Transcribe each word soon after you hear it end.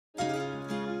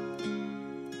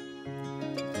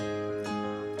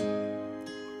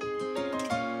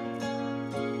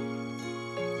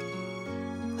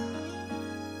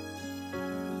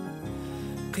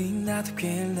қиындатып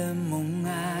келдім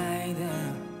мұңайды,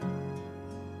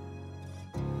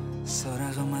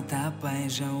 сұрағыма таппай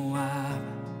жауап.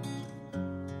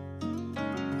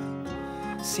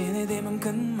 Сені де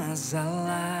мүмкін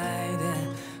мазалайды,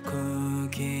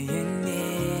 көкейіңде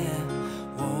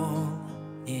ол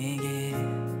неге?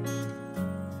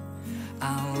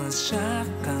 Алыс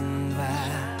жақын ба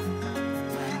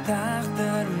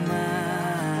тағдырыма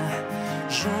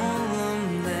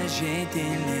жолымды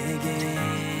жетелеген.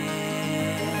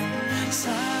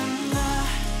 Саңа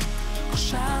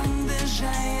құшағыңды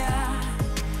жая,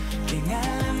 кең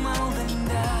әлем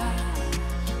алдыңда,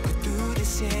 күтуде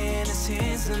сені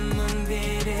сезімін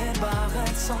берер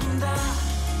бағыт сонда.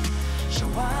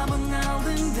 Жауабың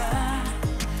алдыңда,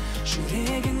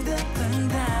 жүрегіңді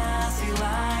тыңда,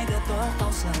 сыйлайды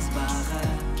тоқтаусыз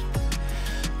бағыт,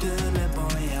 түрлі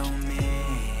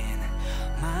бояумен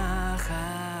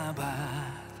махаббат.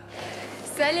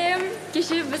 Сәлем,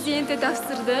 кеше біз енті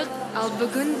тапсырдық, ал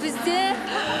бүгін бізде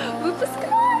выпускай.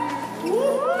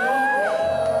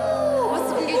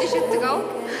 Осы күнге де жеттік ау.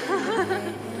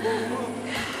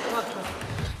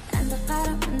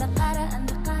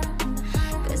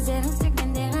 Көздерің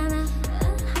секменде ғана,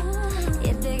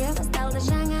 ертегі басталды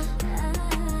жаңа,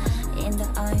 енді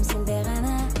ойым сенде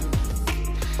ғана.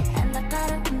 Әнді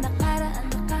қара,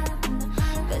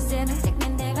 көздерің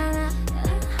секменде ғана,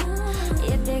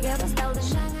 ертегі басталды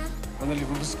жаңа. Анали,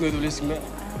 выпускнойды білесің бе?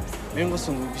 Мен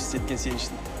қосың выпуск еткен сен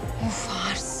үшін. Уф,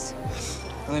 арс.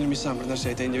 Анали, мен саған бір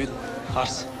нәрсе айтайын деп едім.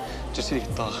 Арс, жүрсерек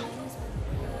тағы.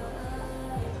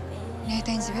 Не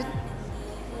айтайын деп едің?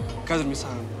 Қазір мен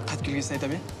саған қайтып келгесін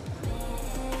айтам, е?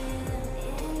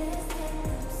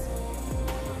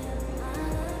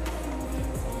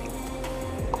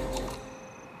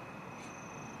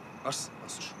 Арс,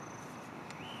 слушай.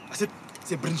 Әсет,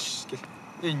 сен бірінші кел.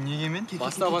 Неге мен?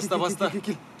 Баста.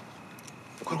 Кел.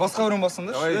 Басқа біреуін бассам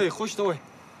да? Давай, хош, давай.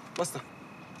 Баста.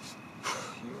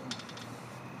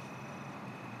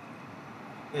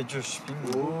 Жо,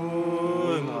 шіппеймін.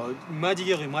 Ой,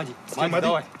 Мадиге ғой, Мади. Мади,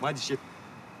 давай. Мади, шет.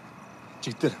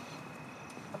 Жігіттер,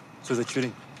 сөз айтып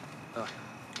жіберейін.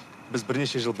 Біз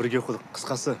бірнеше жыл бірге оқыдық.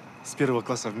 Қысқасы, с первого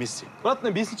класса вместе. Брат,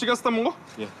 мен 5-ші класстамын ғой?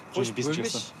 Иә, және 5-ші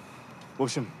класстан. В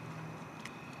общем,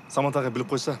 Самат ағай біліп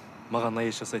қойса, маған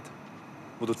наезд жасайды.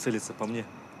 Будут целиться по мне,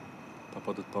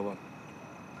 попадут по вам.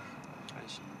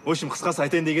 В общем, қысқасы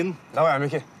айтайын дегенім. Давай,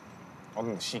 Амеке.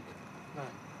 Алдыңды шейік.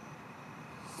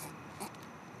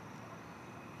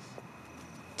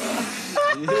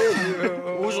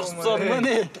 Ужық сұпсадың ба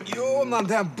не? Мынаны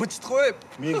дәм бычыт қойып.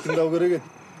 Мені тыңдау керек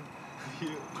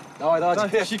еді. Давай,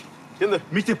 жігіттер. Енді,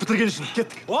 мектеп бітірген үшін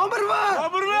кеттік. 11 ба!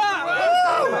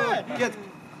 Кеттік.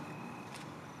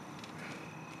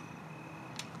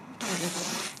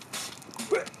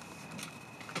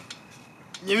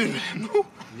 Не бермелем?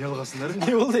 Не алғасыңдар?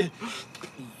 Не болды?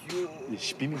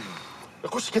 Ішпеймін.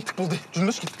 Қош, кеттік болды.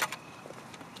 Жүрмеш кеттік.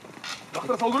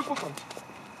 Дақтар сал көріп болған.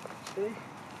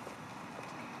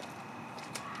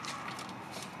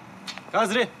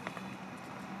 Қазір.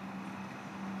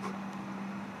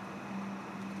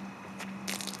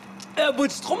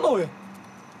 Бычыт қомда ой.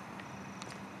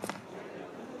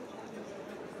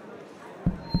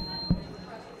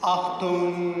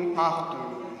 Ақтың.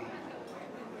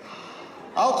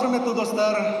 Ал құрметті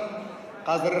достар,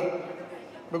 қазір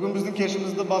бүгін біздің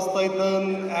кешімізді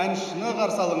бастайтын әншіні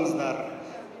қарсы алыңыздар.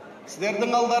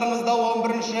 Сіздердің алдарыңызда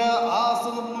 11-ші А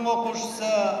сыныбының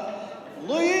оқушысы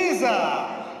Луиза.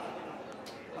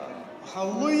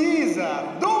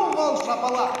 Думал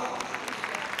шапалақ.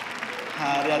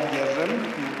 Ряд держим.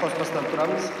 Қос-қостан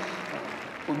тұрамыз.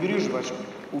 Убери жвачку.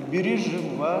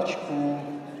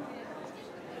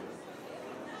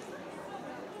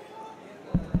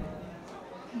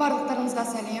 Барлықтарыңызға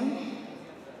сәлем.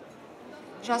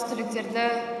 Жас түлектерді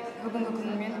бүгінгі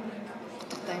күнімен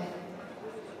құттықтаймын.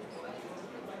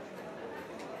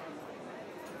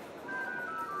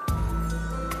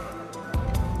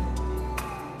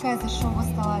 Қазір шоу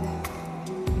басталады.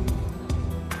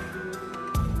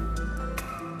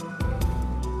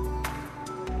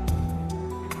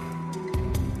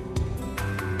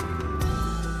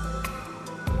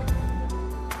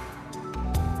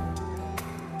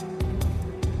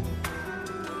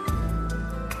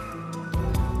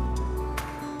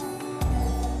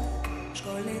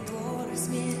 Школьный двор и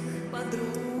смех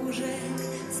подружек,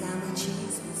 самый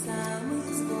чистый, самый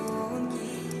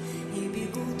звонкий, и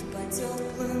бегут по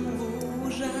теплым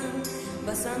лужам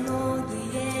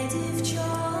босоногие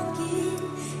девчонки,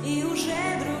 и уже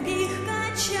других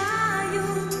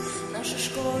качают наши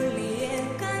школьные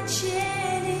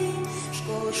качели.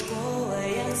 Школа,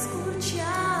 я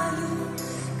скучаю,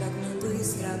 как мы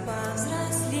быстро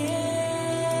повзрослели.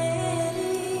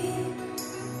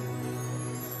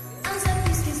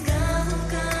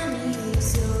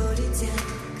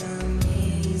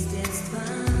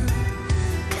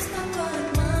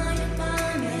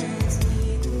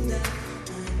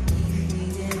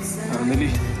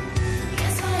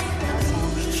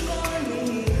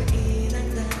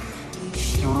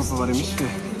 бар емес пе?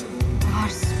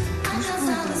 Арс, қош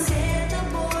болдың.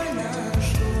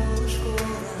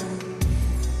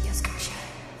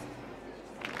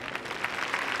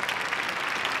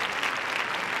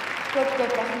 Көп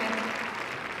рахмет.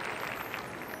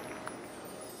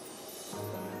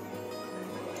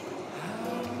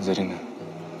 Зарина,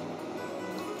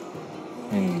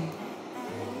 мен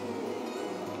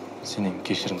сенен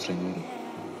кешірім сұрайын едім.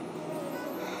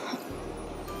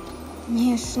 Не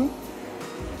үшін?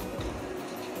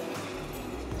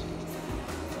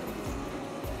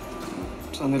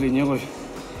 Анели, не ғой?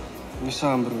 Мен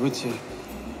саған бір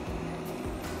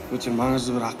өте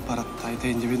маңызды бір ақпаратты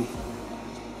айтайын деп едім.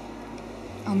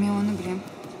 Ал мен оны білем.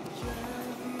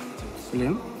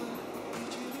 Білем?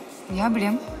 Я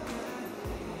білем.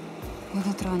 Ода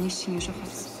тұрған ештеңе жоқ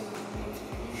арс.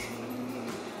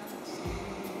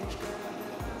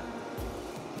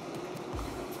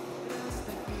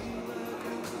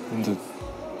 Енді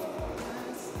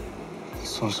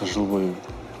сонша жыл бойы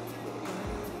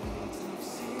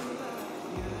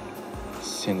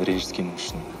сені ренжіткенім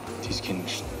үшін, тиіскенім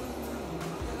үшін.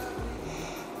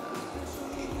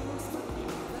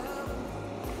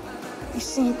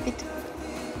 Ештеңе етпейді.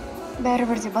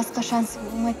 Бәрібір де басқа шансы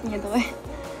болмайтын еді ғой.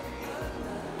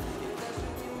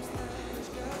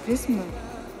 Білесің бе?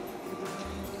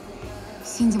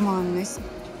 Сен де маған ұнайсың.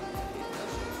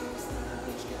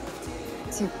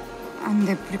 Тек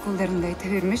андай приколдарыңды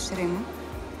айта бермеші, жарай ма?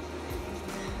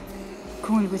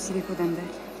 Көңіл көтерейік одан да.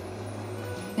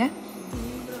 Я?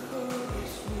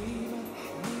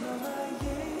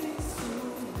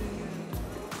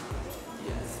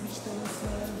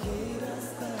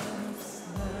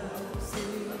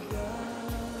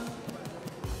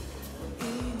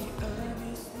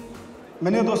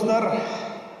 Міне достар,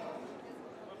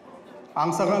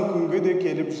 аңсаған күнге де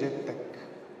келіп жеттік.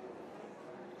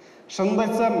 Шынымды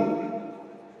айтсам,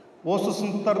 осы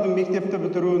сыныптардың мектепті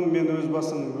бітіруін мен өз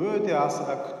басым өте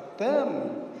асыға күттім.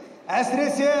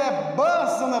 Әсіресе Б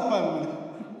сыныпын.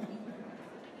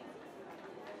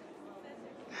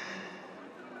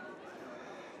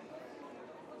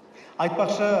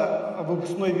 Айтпақшы,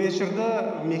 выпускной вечерді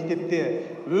мектепте,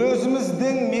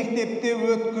 өзіміздің мектепте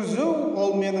өткізу,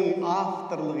 ол менің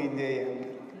авторлық идеям.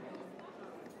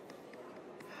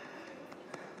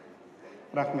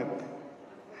 Рахмет.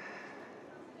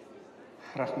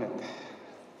 Рахмет.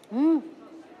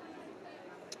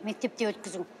 Мектепте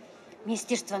өткізу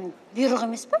министерствоның бұйрығы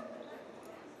емес пе?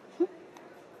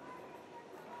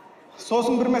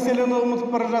 Сосын бір мәселені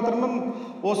ұмытып бара жатырмын.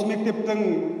 Осы мектептің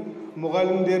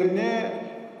мұғалімдеріне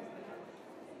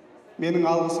менің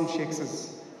алғысым шексіз.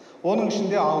 Оның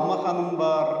ішінде Алма ханым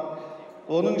бар,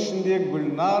 оның ішінде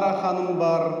Гүлнара ханым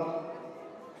бар,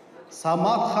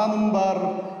 Самат ханым бар.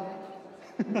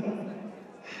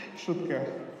 Шутка.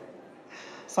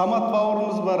 Самат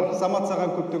бауырымыз бар. Самат,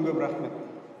 саған көптен көп рахмет.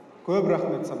 Көп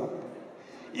рахмет, Самат.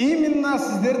 Именно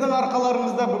сіздердің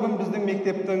арқаларыңызда бүгін біздің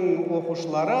мектептің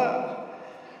оқушылары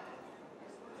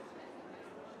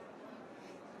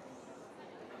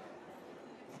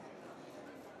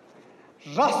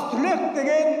жас түлек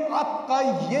деген атқа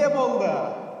ие болды.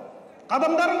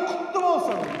 Қадамдарың құтты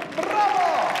болсын. Браво!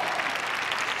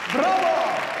 Браво!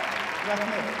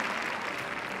 Рахмет.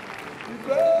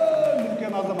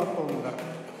 Үлкен азамат болыңдар.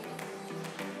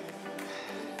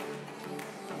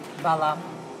 Балам,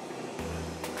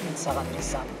 мен саған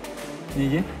ризамын.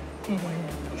 Неге?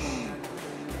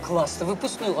 Класты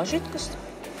выпускнойға жеткіздің.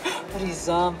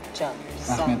 Ризам, жан,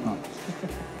 ризам. Рахмет, мам.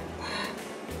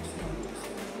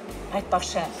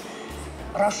 Айтпақшы,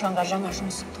 Раушанға жаңа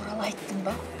жұмысы туралы айттың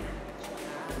ба?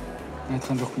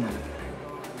 Айтқан жоқпын әлі.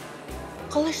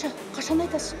 Қалайша, қашан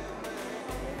айтасың?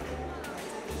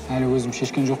 Әлі өзім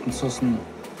шешкен жоқпын, сосын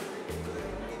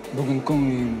бүгін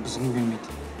көңілім бұзғым келмейді.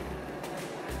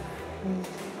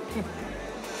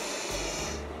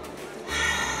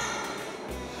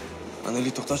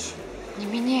 Анели, тоқташы.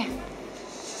 Немене?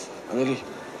 Анели,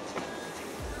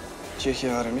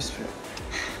 Чехияға емес пе?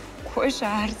 Қойшы,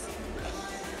 Арс.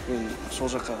 Мен сол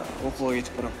жаққа оқуға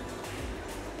кетіп барам.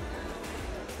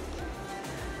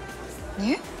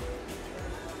 Не?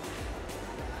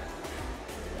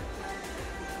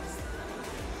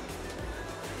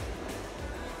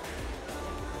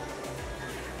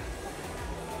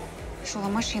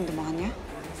 Жоламашы енді маған, я?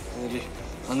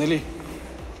 Анели.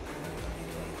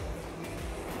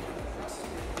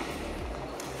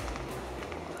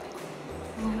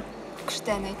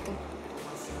 Күшті ән айттың.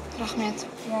 Рахмет.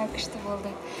 Я, күшті болды.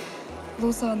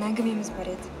 Луизаға әңгімеміз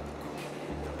бар еді.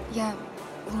 Я,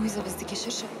 Луиза бізді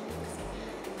кешірші.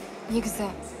 Негізі,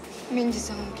 мен де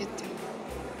саған кеттім.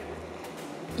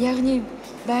 Яғни,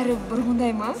 бәрі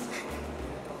бұрғындай ма?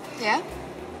 Ja,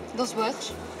 dос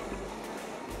болайықшы.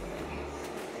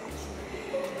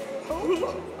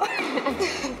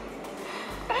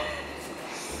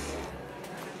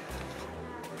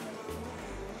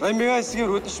 Райымбек ай, сізге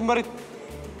бір өтінішім бар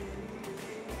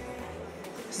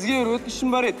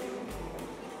еді.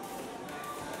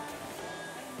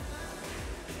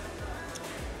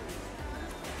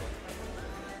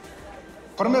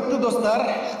 Құрметті достар,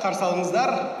 қарсы алыңыздар.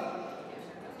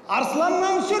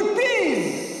 Арсланнан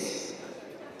сюрприз!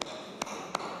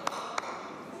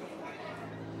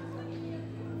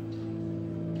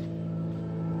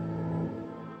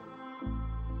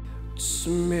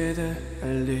 түсінбеді,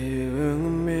 әлде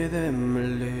өңімеді,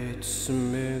 мүлде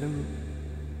түсінбедім.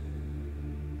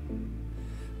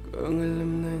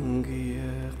 Көңілімнің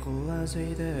күйі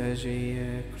құлазайды,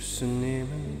 жиі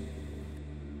күрсінемін.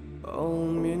 Ол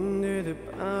менде де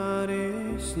бар,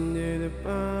 сенде де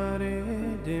бар,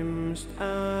 деміс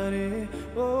тари.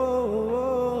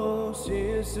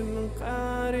 Сезімін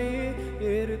қари,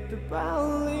 ерітіп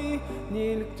али,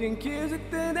 неліктен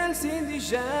кезікті дәл сендей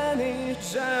жаны.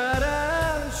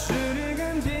 Жара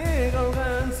жүрегімде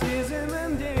қалған,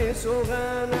 сезімімде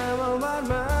солған амал бар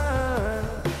ма?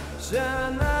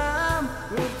 Жанам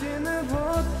өртеніп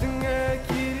оттыңа,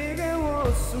 керегі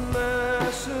осы ма?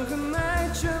 Ашығын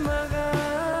айтшы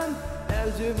маған,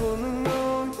 әлде бұның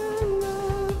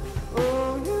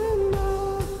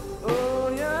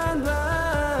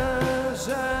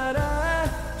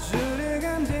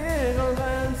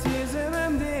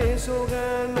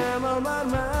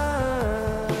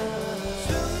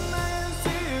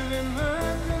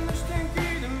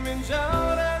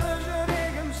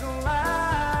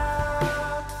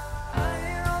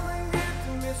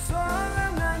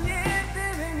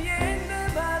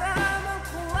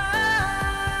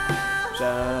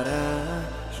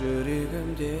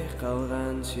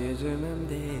қалған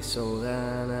сезімімде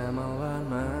солған амал бар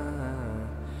ма?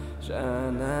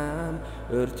 Жанам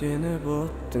өртеніп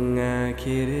оттыңа,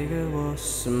 керегі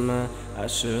осы ма?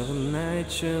 Ашығын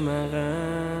айтшы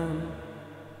маған.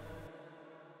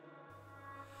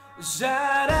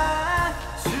 Жара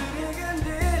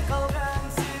жүрегімде қалған,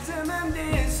 сезімімде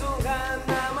солған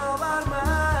амал бар ма?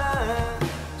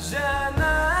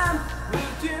 Жанам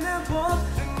өртеніп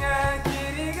оттыңа,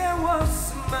 керегі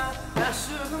осы ма?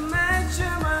 Ашығын айтшы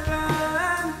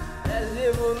маған,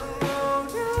 әлде бұның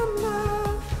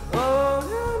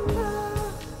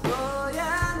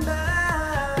оянда.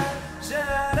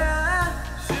 Жара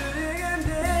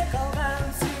жүрегімде қалған,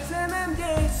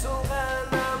 сезімімде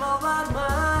солған амал бар ма?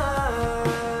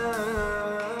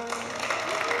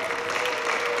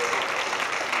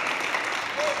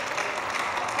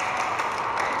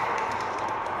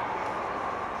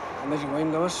 Андрей,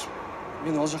 уайымдамашы.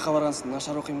 Мен ол жаққа барғансын,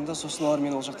 нашар оқимын да, сосын олар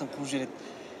мені ол жақтан қуып жібереді.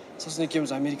 Сосын екеуміз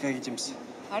Америкаға кетеміз.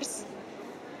 Арс,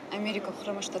 Америка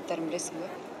құрама штаттарын білесің бе?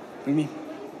 Білмеймін.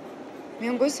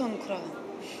 Мен ғой соны құраған.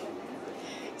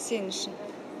 Сен үшін.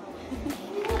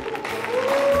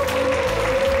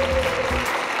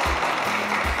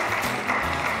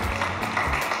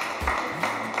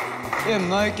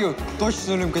 Мына екеу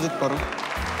точно өлім кетеді бару.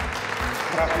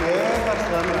 Рахмет,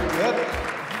 Арслан, рахмет.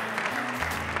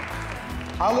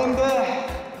 Ал енді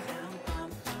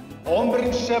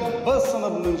 11-ші Б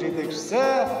сыныбының жетекшісі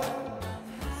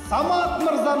Самат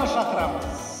мырзаны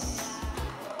шақырамыз.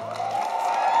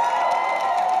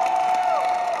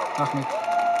 Рахмет.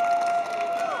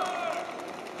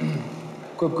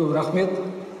 Көп-көп рахмет.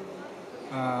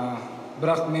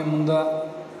 Бірақ мен мұнда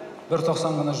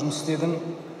 1.90 ғана жұмыс істедім.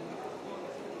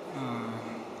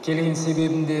 Келген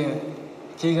себебімде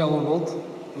кек алу болды,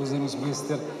 өздеріңіз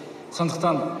білесіздер.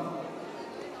 Сондықтан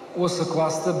осы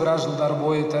класты біраз жылдар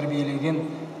бойы тәрбиелеген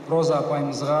Роза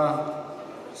апайымызға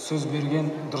сөз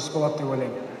берген дұрыс болады деп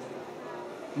ойлаймын.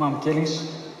 Мам, келіңізші.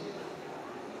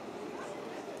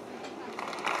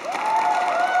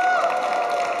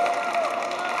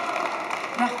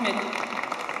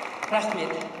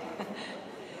 Рахмет.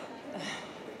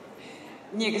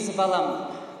 Негізі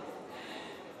балам,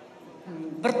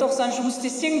 1.90 жұмыс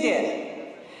істесең де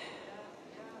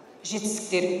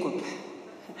жетістіктерің көп.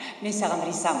 Мен саған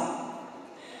ризамын.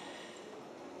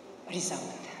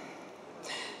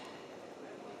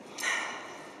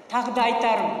 Тағы да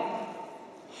айтарым.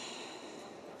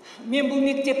 Мен бұл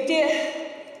мектепте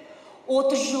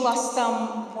 30 жыл астам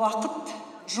уақыт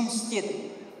жұмыс істедім.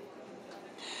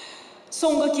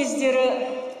 Соңғы кездері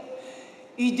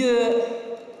үйде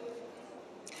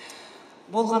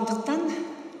болғандықтан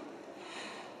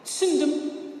түсіндім.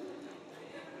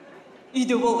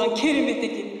 Үйде болған керемет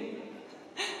екен.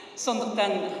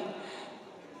 Сондықтан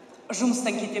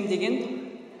жұмыстан кетем деген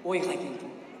ойға келдім.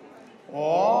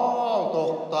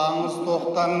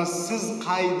 Тоқтаңыз, сіз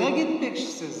қайда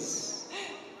кетпекшісіз?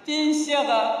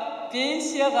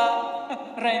 Пенсияға,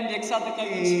 Райымбек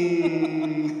Садықович.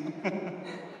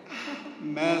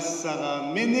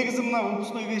 Мәссаған, мен негізі мына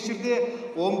выпускной вечерде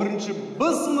 11-ші Б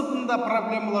сыныпында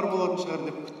проблемалар болатын шығар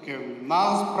деп күткем.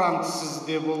 Нағыз пранк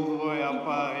сізде болды ғой,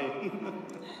 апай.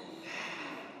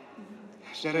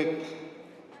 Жарайды.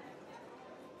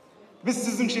 Біз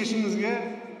сіздің шешіміңізге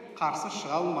қарсы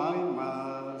шыға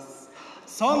алмаймыз.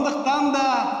 Сондықтан да,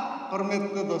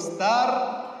 құрметті достар,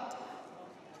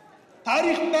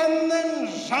 тарих пәнінің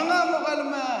жаңа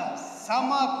мұғалімі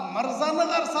Самат Мырзаны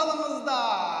қарсы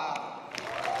алыңыздар.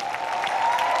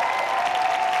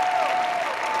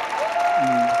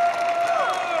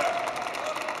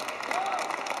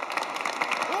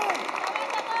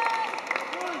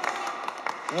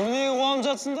 Неге қуанып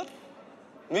жатсыңдар?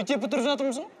 Мектеп бітіріп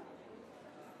жатырмыз ғой?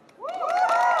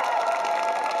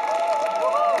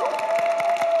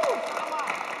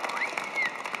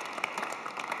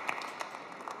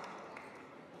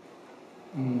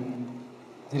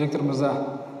 Директор мырза,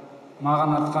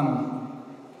 маған артқан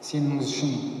сеніміңіз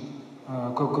үшін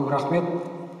көп рахмет.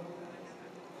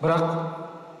 Бірақ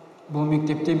бұл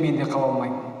мектепте мен де қала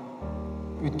алмаймын.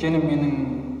 Өйткені менің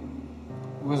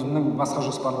өзімнің басқа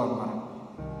жоспарларым бар.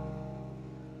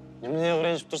 Неге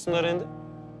ренжіп тұрсыңдар енді?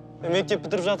 Мектеп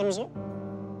бітіріп жатырмыз ғой?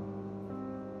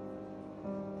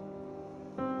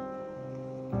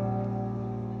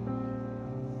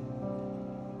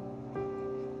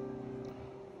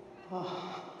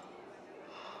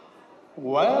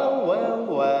 Well.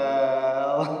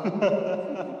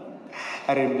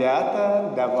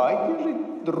 Ребята, давайте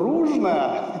жить дружно.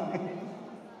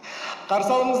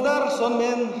 Қарсы алыңыздар,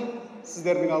 сонымен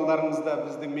сіздердің алдарыңызда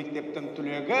біздің мектептің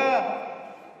түлегі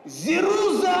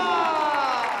Зируза!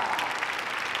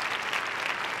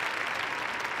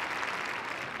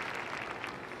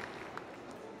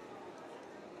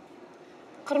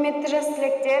 Құрметті жас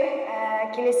түлектер,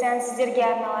 келесі ән сіздерге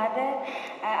арналады.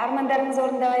 Армандарыңыз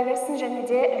орындала берсін және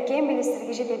де үлкен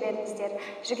белестерге жете беріңіздер.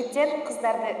 Жігіттер,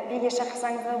 қыздарды биге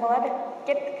шақырсаңыздар болады.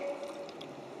 Кеттік.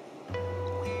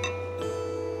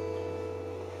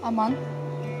 Аман.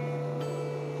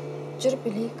 Жүр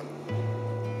білейік.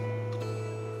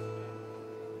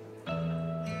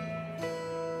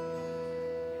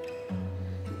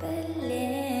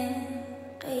 Білем,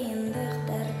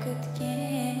 қиындықтар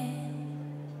күткен,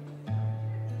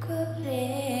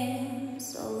 көрем,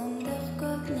 зұлымдық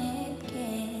көп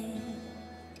неткен.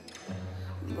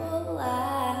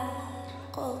 Болар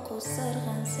қол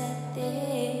қусырған сәтте,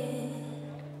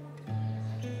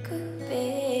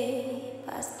 күтпей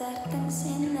бас тарттың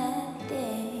сен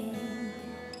әттең.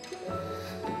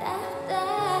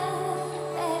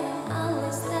 Бәрін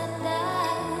алыстата,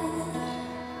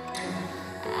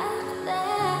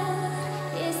 ақтар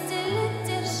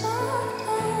естеліктер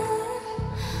шақтар.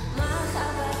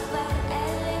 Махаббат бар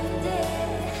әлемде,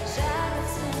 жарық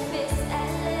сөнбес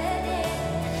әлі де.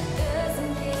 Өзің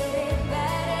керек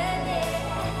бәріне,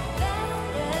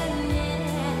 бәріне.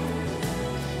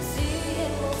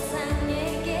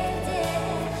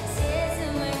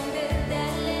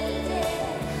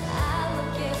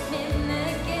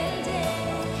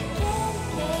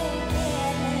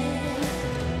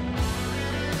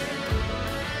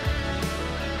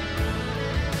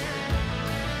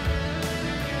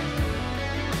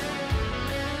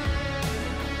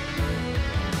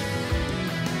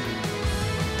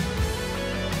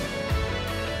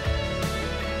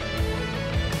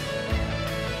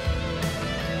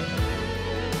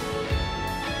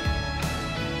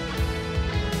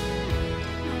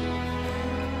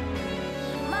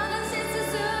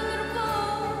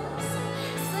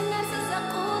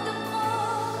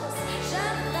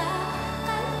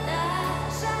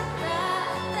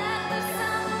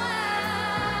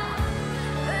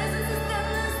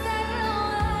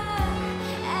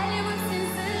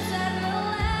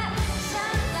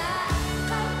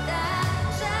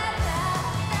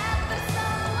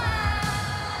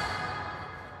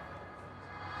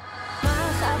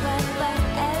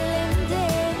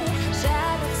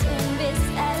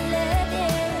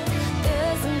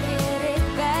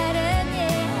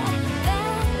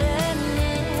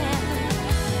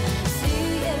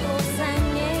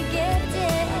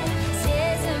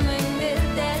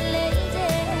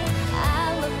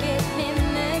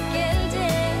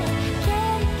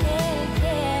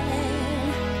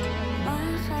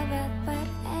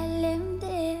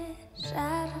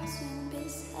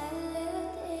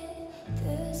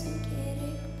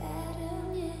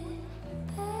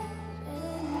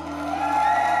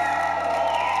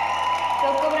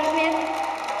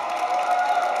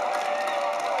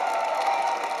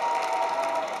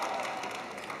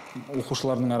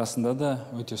 оқушылардың арасында да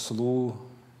өте сұлу,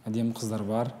 әдемі қыздар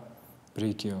бар,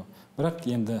 бір-екеу. Бірақ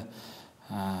енді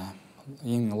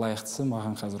ең лайықтысы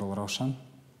маған қазір ол Раушан.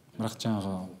 Бірақ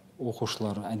жаңағы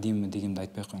оқушылар әдемі дегенді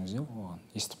айтпай қойыңыз, оған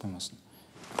естіп қоймасын.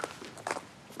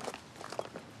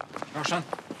 Раушан,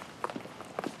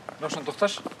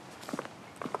 тоқташы.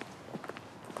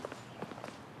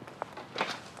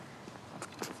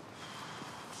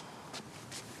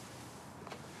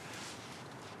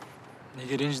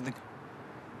 Неге ренжідің?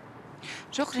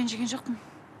 Жоқ, ренжіген жоқпын.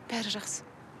 Бәрі жақсы.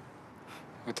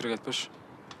 Өтірік айтпашы.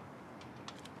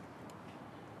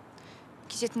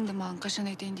 Кететінді маған қашан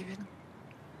айтайын деп едің?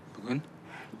 Бүгін?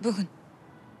 Бүгін.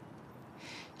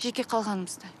 Жеке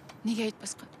қалғанымызда. Неге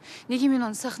айтпасқа? Неге мен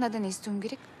оны сахнадан естуім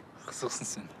керек? Қызықсың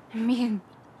сен. Мен.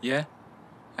 Иә?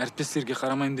 Әріптестерге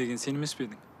қарамайым деген сен емес пе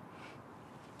едің?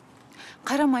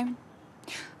 Қарамайым.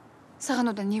 Саған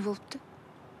одан не болыпты?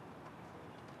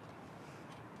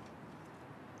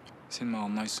 Сен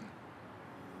маған ұнайсың.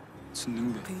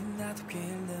 Түсіндің бе? Қиындатып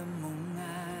келдім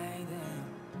мұңайды,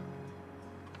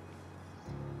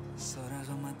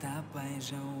 сұрағыма таппай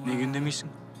жауап. Неге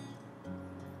үндемейсің?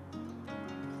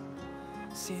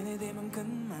 Сені де мүмкін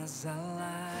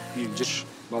мазалай. Үйге жүрші,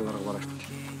 балаларға барайық.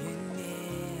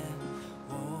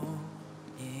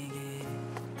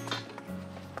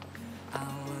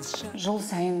 Жыл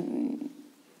сайын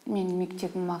мен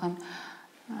мектебім маған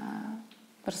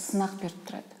бір сынақ беріп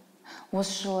тұрады.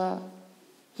 Осы жылы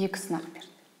 2 сынақ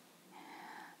берді.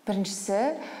 Біріншісі,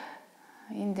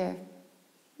 енді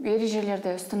ережелерді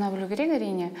ұстана білу керек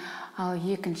әрине, ал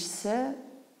екіншісі,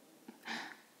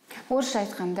 орысша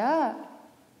айтқанда,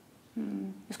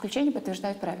 исключение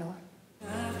подтверждает правила.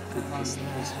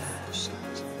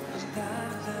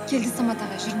 Келді Самат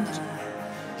ағай, жүріңдер.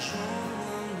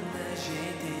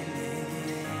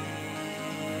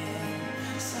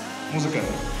 Музыка.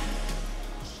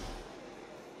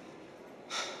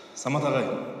 Самат ағай,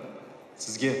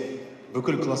 сізге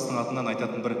бүкіл кластың атынан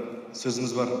айтатын бір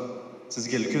сөзіміз бар.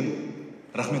 Сізге үлкен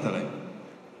рахмет ағай.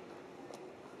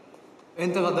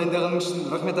 НТ-ға дайындағаныңыз үшін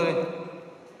рахмет ағай.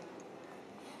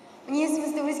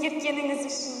 Мінезімізді өзгерткеніңіз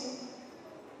үшін.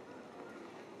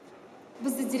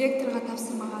 Бізді директорға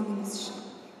тапсырмағаныңыз үшін.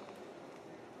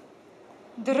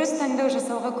 Дұрыс таңдау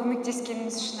жасауға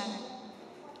көмектескеніңіз үшін ағай.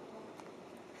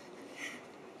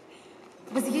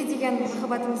 Бізге деген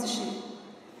махаббатыңыз үшін.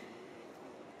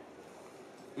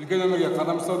 Үлкен өмірге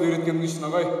қадам ұстауды үйреткеніңіз үшін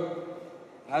ағай.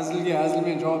 Әзілге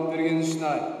әзілмен жауап бергеніңіз үшін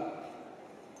ағай.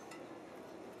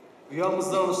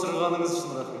 Ұямыздан ұшырғаныңыз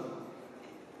үшін рахмет.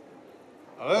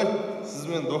 Ағай, сіз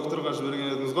мен докторға жіберген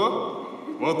едіңіз ғой?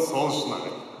 Вот сол үшін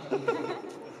ағай.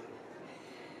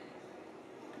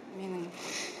 Менің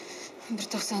бір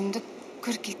тоқсанымды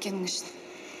көріп кеткенің үшін.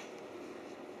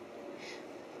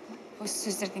 Осы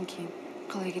сөздерден кейін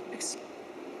қалай кетпексің?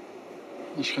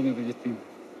 Ешқандай да кетпеймін.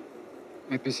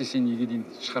 Әйтпесе сен неге дейін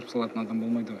шығарып салатын адам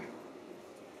болмайды ғой.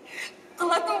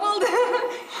 Қалатын болды.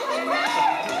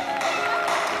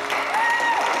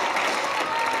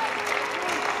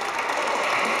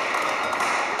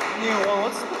 Не оған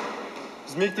отсың?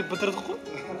 Біз мектеп бітірдік қой?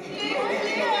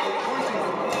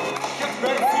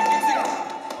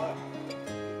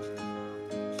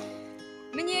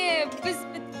 Міне, біз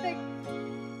біттік.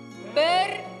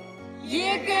 1, 2,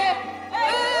 3!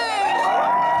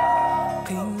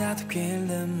 Қиындатып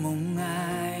келдім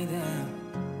мұңайды,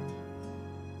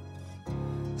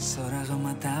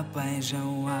 сұрағыма таппай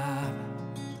жауап.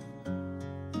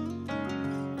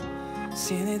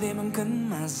 Сені де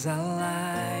мүмкін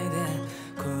мазалайды,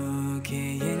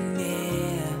 көкейіңе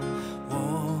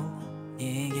ол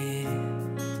неге.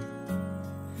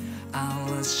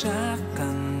 Алыс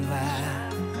жақын ба,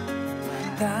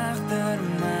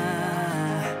 тағдырма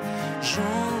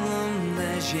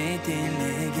жолымды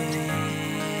жетелеген.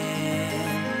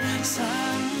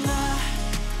 Санда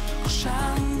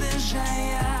құшағыңды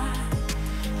жая,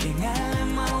 кең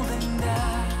әлем алдыңда,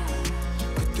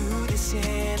 күтуде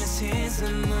сені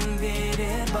сезімін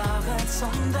берер бағыт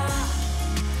сонда.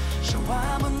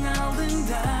 Жауабың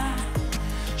алдыңда,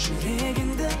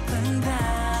 жүрегіңді тыңда,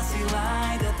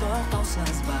 сыйлайды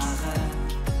тоқтаусыз бағыт.